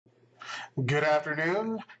Good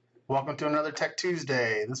afternoon. Welcome to another Tech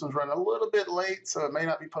Tuesday. This one's running a little bit late, so it may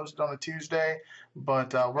not be posted on a Tuesday,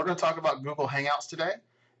 but we're going to talk about Google Hangouts today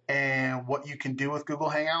and what you can do with Google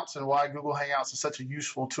Hangouts and why Google Hangouts is such a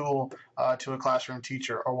useful tool to a classroom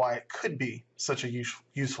teacher, or why it could be such a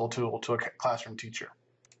useful tool to a classroom teacher.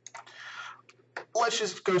 Let's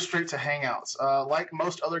just go straight to Hangouts. Like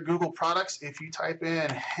most other Google products, if you type in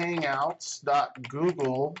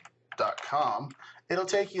hangouts.google.com, it'll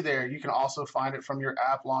take you there. You can also find it from your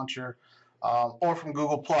app launcher or from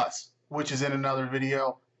Google+, which is in another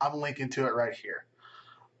video. I'm linking to it right here.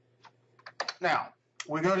 Now,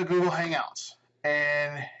 we go to Google Hangouts,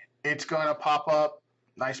 and it's going to pop up.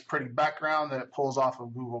 Nice pretty background that it pulls off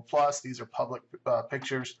of Google+. These are public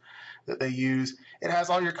pictures that they use. It has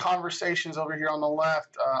all your conversations over here on the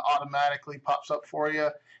left, automatically pops up for you,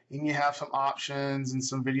 and you have some options and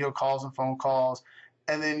some video calls and phone calls.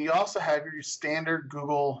 And then you also have your standard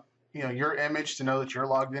Google, your image to know that you're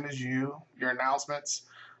logged in as you, your announcements,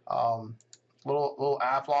 little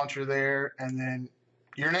app launcher there, and then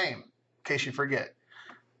your name in case you forget.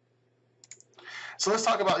 So let's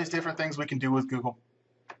talk about these different things we can do with Google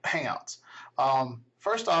Hangouts.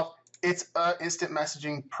 First off, it's an instant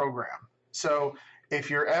messaging program. So if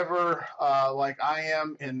you're ever like I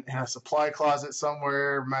am in a supply closet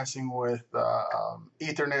somewhere messing with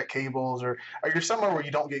Ethernet cables, or you're somewhere where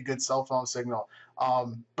you don't get good cell phone signal,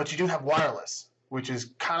 but you do have wireless, which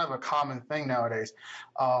is kind of a common thing nowadays.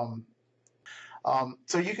 So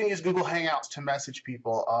you can use Google Hangouts to message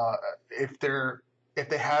people if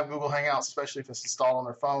they have Google Hangouts, especially if it's installed on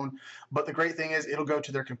their phone. But the great thing is it'll go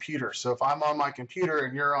to their computer. So if I'm on my computer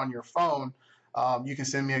and you're on your phone, you can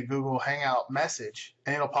send me a Google Hangout message,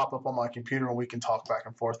 and it'll pop up on my computer, and we can talk back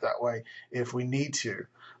and forth that way if we need to.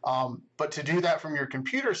 But to do that from your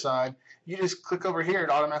computer side, you just click over here. It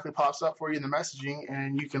automatically pops up for you in the messaging,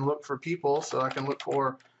 and you can look for people. So I can look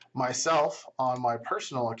for myself on my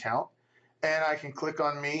personal account, and I can click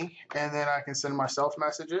on me, and then I can send myself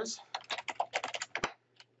messages.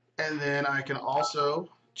 And then I can also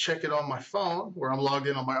check it on my phone where I'm logged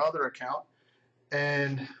in on my other account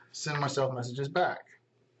and send myself messages back.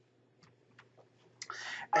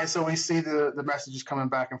 And so we see the messages coming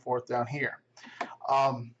back and forth down here.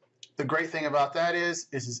 The great thing about that is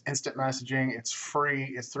it's instant messaging. It's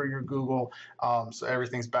free. It's through your Google. So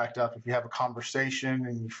everything's backed up. If you have a conversation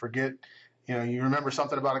and you forget, you remember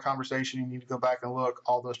something about a conversation, you need to go back and look,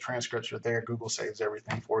 all those transcripts are there. Google saves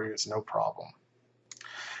everything for you. It's no problem.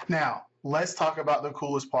 Now, let's talk about the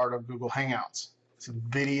coolest part of Google Hangouts. It's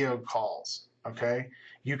video calls, okay?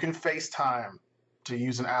 You can FaceTime, to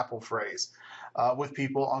use an Apple phrase, with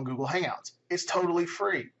people on Google Hangouts. It's totally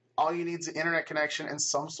free. All you need is an internet connection and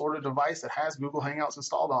some sort of device that has Google Hangouts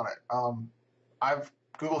installed on it. I've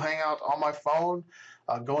Google Hangout on my phone,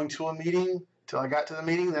 going to a meeting till I got to the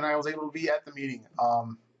meeting, then I was able to be at the meeting.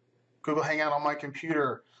 Google Hangout on my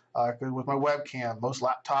computer with my webcam. Most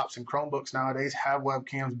laptops and Chromebooks nowadays have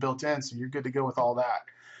webcams built in, so you're good to go with all that.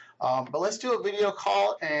 But let's do a video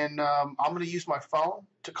call, and I'm going to use my phone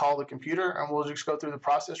to call the computer, and we'll just go through the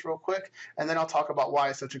process real quick, and then I'll talk about why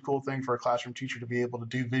it's such a cool thing for a classroom teacher to be able to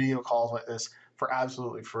do video calls like this for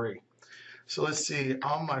absolutely free. So let's see.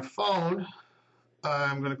 On my phone,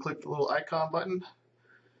 I'm going to click the little icon button,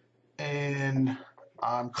 and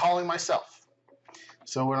I'm calling myself.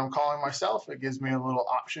 So when I'm calling myself, it gives me a little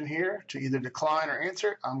option here to either decline or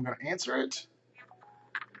answer it. I'm going to answer it.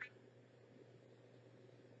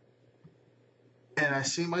 And I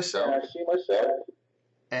see myself.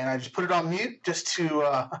 And I just put it on mute just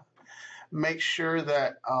to make sure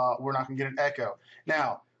that we're not going to get an echo.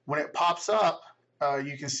 Now, when it pops up,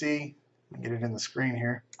 you can see, let me get it in the screen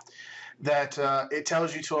here, that it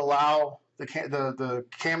tells you to allow the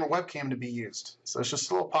camera webcam to be used. So it's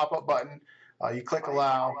just a little pop-up button. You click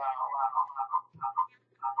allow,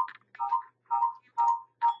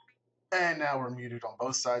 and now we're muted on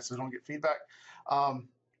both sides so we don't get feedback. And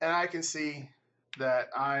I can see that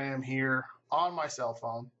I am here on my cell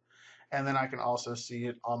phone, and then I can also see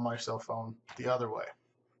it on my cell phone the other way.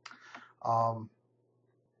 I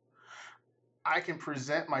can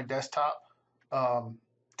present my desktop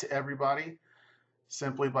to everybody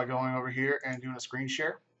simply by going over here and doing a screen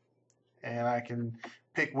share. And I can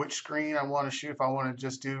pick which screen I want to shoot. If I want to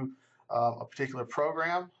just do a particular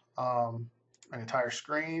program, an entire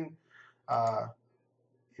screen, if I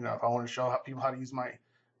want to show people how to use my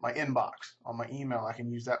inbox on my email, I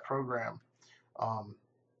can use that program.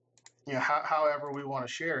 However we want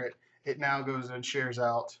to share it, it now goes and shares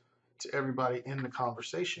out to everybody in the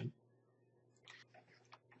conversation.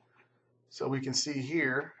 So we can see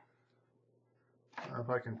here, I don't know if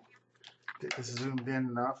I can get this zoomed in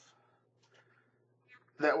enough.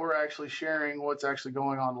 that we're actually sharing what's actually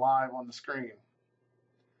going on live on the screen.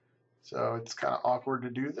 So it's kind of awkward to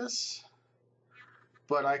do this,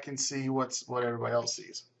 but I can see what everybody else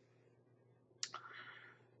sees.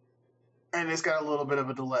 And it's got a little bit of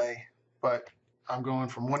a delay, but I'm going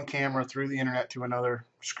from one camera through the internet to another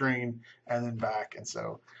screen and then back, and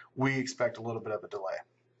so we expect a little bit of a delay.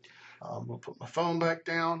 We'll put my phone back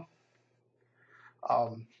down.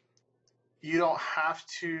 You don't have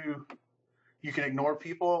to, you can ignore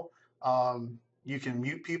people. You can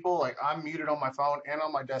mute people. Like I'm muted on my phone and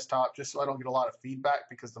on my desktop just so I don't get a lot of feedback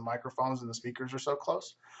because the microphones and the speakers are so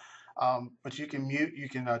close. But you can mute, you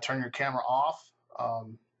can turn your camera off.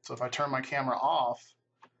 So if I turn my camera off,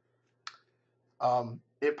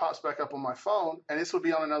 it pops back up on my phone, and this would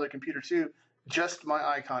be on another computer too, just my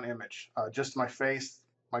icon image, just my face,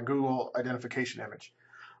 my Google identification image.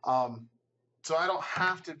 So I don't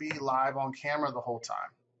have to be live on camera the whole time.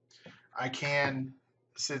 I can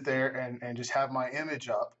sit there and just have my image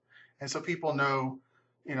up, and so people know,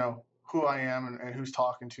 you know, who I am and who's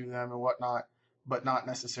talking to them and whatnot, but not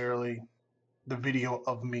necessarily the video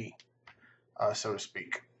of me, so to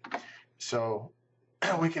speak. So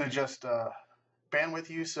we can adjust bandwidth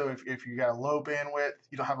use. So if you got a low bandwidth,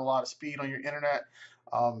 you don't have a lot of speed on your internet,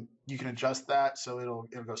 you can adjust that so it'll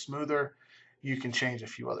go smoother. You can change a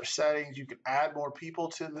few other settings. You can add more people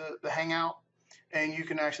to the Hangout, and you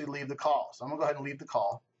can actually leave the call. So I'm gonna go ahead and leave the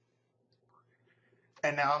call.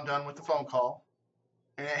 And now I'm done with the phone call,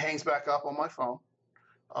 and it hangs back up on my phone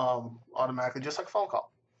automatically, just like a phone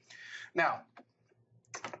call. Now,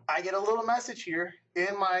 I get a little message here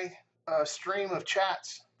in my stream of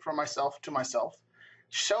chats from myself to myself,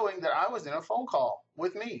 showing that I was in a phone call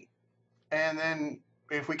with me. And then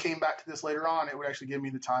if we came back to this later on, it would actually give me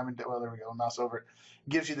the time and date. Well, there we go, mouse over it.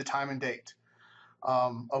 Gives you the time and date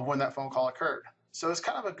of when that phone call occurred. So it's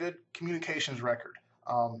kind of a good communications record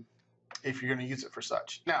if you're going to use it for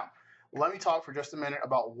such. Now, let me talk for just a minute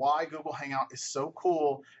about why Google Hangout is so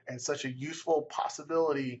cool and such a useful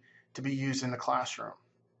possibility to be used in the classroom.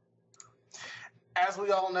 As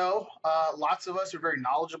we all know, lots of us are very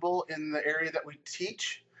knowledgeable in the area that we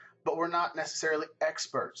teach, but we're not necessarily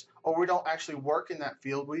experts, or we don't actually work in that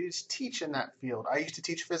field. We just teach in that field. I used to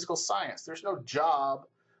teach physical science. There's no job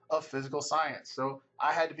of physical science. So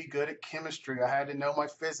I had to be good at chemistry. I had to know my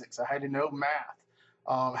physics. I had to know math.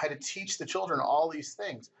 I had to teach the children all these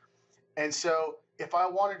things. And so if I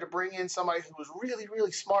wanted to bring in somebody who was really,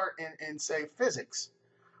 really smart in say, physics,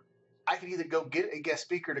 I could either go get a guest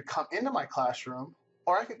speaker to come into my classroom,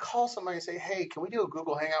 or I could call somebody and say, hey, can we do a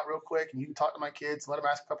Google Hangout real quick? And you can talk to my kids, let them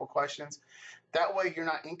ask a couple questions. That way you're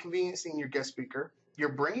not inconveniencing your guest speaker. You're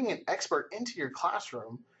bringing an expert into your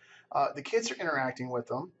classroom. The kids are interacting with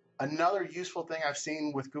them. Another useful thing I've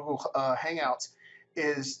seen with Google Hangouts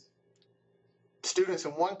is students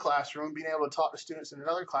in one classroom being able to talk to students in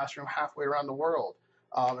another classroom halfway around the world.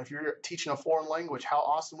 If you're teaching a foreign language, how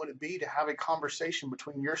awesome would it be to have a conversation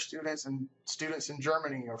between your students and students in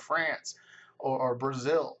Germany or France or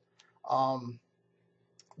Brazil?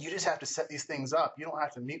 You just have to set these things up. You don't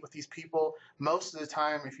have to meet with these people. Most of the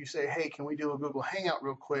time, if you say, hey, can we do a Google Hangout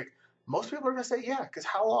real quick? Most people are going to say, yeah, because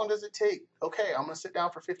how long does it take? Okay, I'm going to sit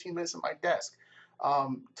down for 15 minutes at my desk,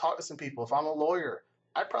 talk to some people. If I'm a lawyer,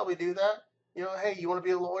 I'd probably do that. You know, hey, you want to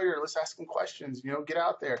be a lawyer? Let's ask some questions. You know, get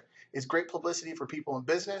out there. It's great publicity for people in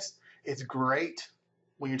business. It's great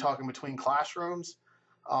when you're talking between classrooms.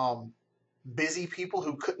 Busy people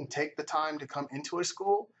who couldn't take the time to come into a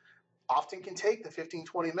school often can take the 15,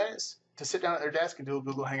 20 minutes to sit down at their desk and do a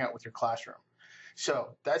Google Hangout with your classroom. So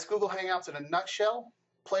that's Google Hangouts in a nutshell.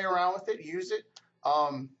 Play around with it, use it.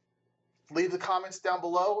 Leave the comments down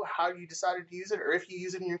below how you decided to use it, or if you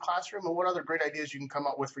use it in your classroom, and what other great ideas you can come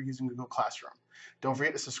up with for using Google Classroom. Don't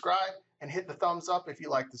forget to subscribe and hit the thumbs up if you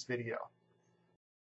like this video.